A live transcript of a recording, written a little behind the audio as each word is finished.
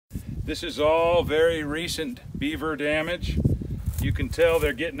This is all very recent beaver damage. You can tell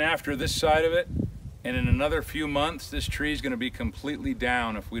they're getting after this side of it, and in another few months this tree is going to be completely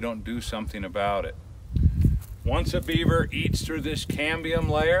down if we don't do something about it. Once a beaver eats through this cambium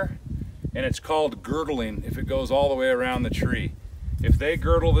layer, and it's called girdling if it goes all the way around the tree. If they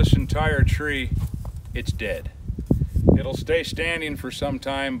girdle this entire tree, it's dead. It'll stay standing for some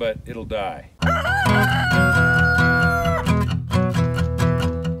time, but it'll die.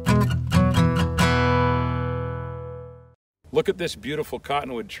 Look at this beautiful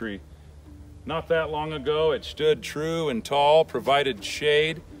cottonwood tree. Not that long ago, it stood true and tall, provided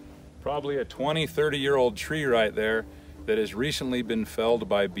shade. Probably a 20, 30-year-old tree right there that has recently been felled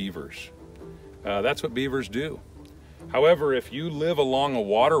by beavers. That's what beavers do. However, if you live along a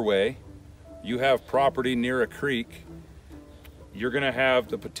waterway, you have property near a creek, you're gonna have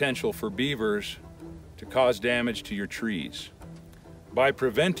the potential for beavers to cause damage to your trees. By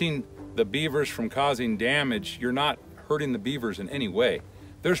preventing the beavers from causing damage, you're not hurting the beavers in any way.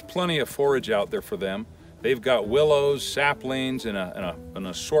 There's plenty of forage out there for them. They've got willows, saplings, and an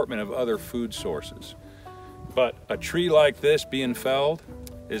assortment of other food sources. But a tree like this being felled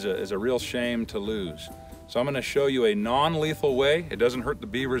is a real shame to lose. So I'm going to show you a non-lethal way. It doesn't hurt the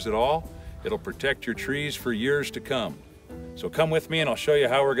beavers at all. It'll protect your trees for years to come. So come with me and I'll show you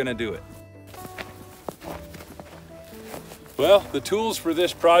how we're going to do it. Well, the tools for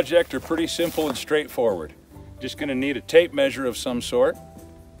this project are pretty simple and straightforward. Just going to need a tape measure of some sort,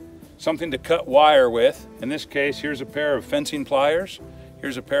 something to cut wire with. In this case, here's a pair of fencing pliers,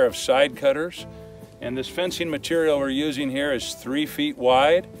 here's a pair of side cutters, and this fencing material we're using here is 3 feet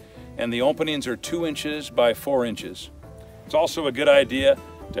wide, and the openings are 2 inches by 4 inches. It's also a good idea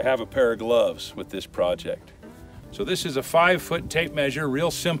to have a pair of gloves with this project. So this is a 5-foot tape measure,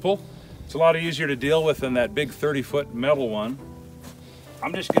 real simple. It's a lot easier to deal with than that big 30-foot metal one.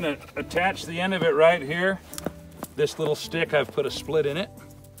 I'm just going to attach the end of it right here. This little stick, I've put a split in it,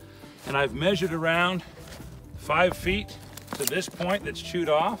 and I've measured around 5 feet to this point that's chewed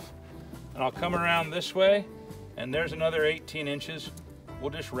off, and I'll come around this way, and there's another 18 inches.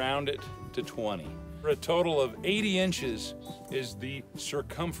 We'll just round it to 20. For a total of 80 inches is the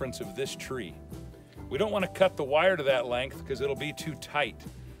circumference of this tree. We don't want to cut the wire to that length because it'll be too tight.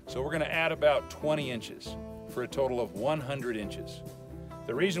 So we're going to add about 20 inches for a total of 100 inches.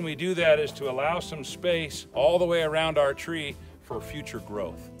 The reason we do that is to allow some space all the way around our tree for future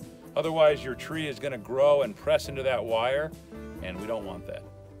growth. Otherwise, your tree is going to grow and press into that wire, and we don't want that.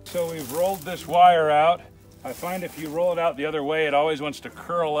 So we've rolled this wire out. I find if you roll it out the other way, it always wants to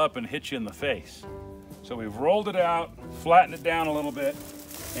curl up and hit you in the face. So we've rolled it out, flattened it down a little bit,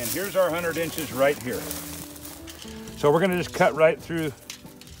 and here's our 100 inches right here. So we're going to just cut right through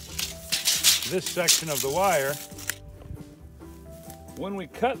this section of the wire. When we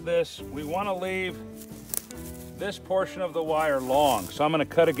cut this, we want to leave this portion of the wire long. So I'm going to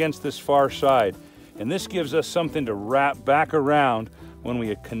cut against this far side. And this gives us something to wrap back around when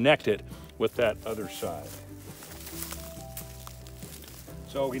we connect it with that other side.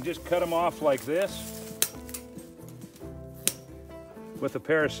 So we just cut them off like this with a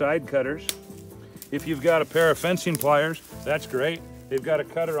pair of side cutters. If you've got a pair of fencing pliers, that's great. They've got a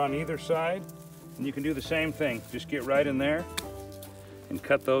cutter on either side, and you can do the same thing. Just get right in there and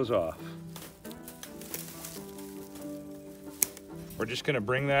cut those off. We're just going to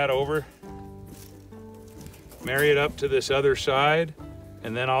bring that over, marry it up to this other side,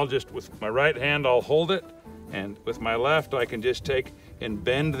 and then I'll just, with my right hand, I'll hold it, and with my left, I can just take and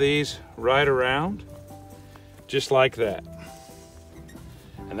bend these right around, just like that.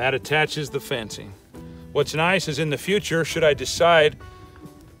 And that attaches the fencing. What's nice is in the future, should I decide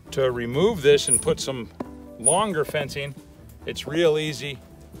to remove this and put some longer fencing, it's real easy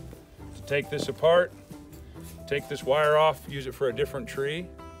to take this apart, take this wire off, use it for a different tree,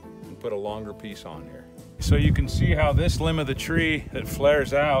 and put a longer piece on here. So you can see how this limb of the tree that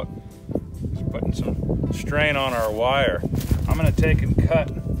flares out is putting some strain on our wire. I'm going to take and cut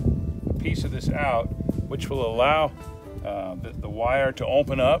a piece of this out, which will allow the wire to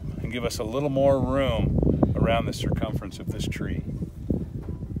open up and give us a little more room around the circumference of this tree.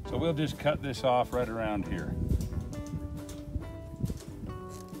 So we'll just cut this off right around here.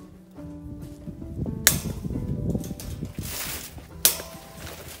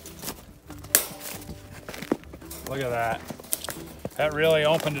 Look at that. That really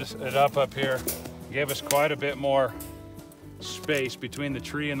opened it up here. Gave us quite a bit more space between the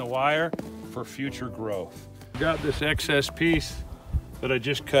tree and the wire for future growth. Got this excess piece that I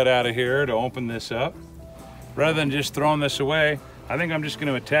just cut out of here to open this up. Rather than just throwing this away, I think I'm just going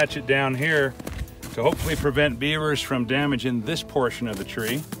to attach it down here to hopefully prevent beavers from damaging this portion of the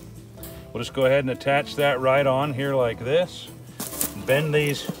tree. We'll just go ahead and attach that right on here like this. Bend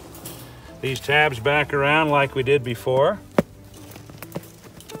these tabs back around like we did before.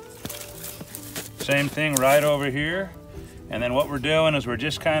 Same thing right over here. And then what we're doing is we're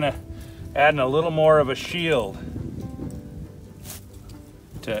just kind of adding a little more of a shield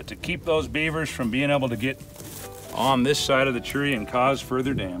to keep those beavers from being able to get on this side of the tree and cause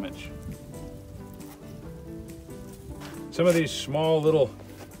further damage. Some of these small little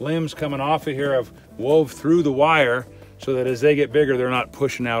limbs coming off of here have wove through the wire so that as they get bigger, they're not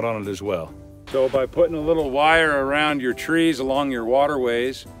pushing out on it as well. So by putting a little wire around your trees along your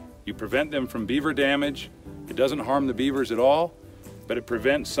waterways, you prevent them from beaver damage. It doesn't harm the beavers at all, but it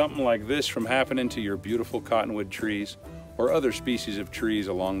prevents something like this from happening to your beautiful cottonwood trees or other species of trees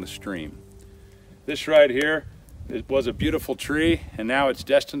along the stream. This right here, it was a beautiful tree, and now it's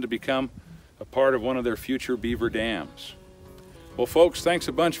destined to become a part of one of their future beaver dams. Well folks, thanks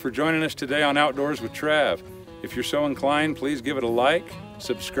a bunch for joining us today on Outdoors with Trav. If you're so inclined, please give it a like,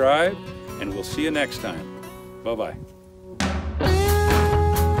 subscribe, and we'll see you next time. Bye-bye.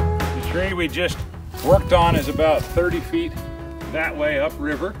 The tree we just worked on is about 30 feet that way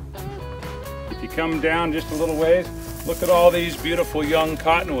upriver. If you come down just a little ways, look at all these beautiful young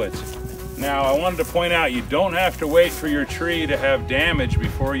cottonwoods. Now, I wanted to point out, you don't have to wait for your tree to have damage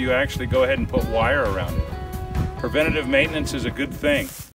before you actually go ahead and put wire around it. Preventative maintenance is a good thing.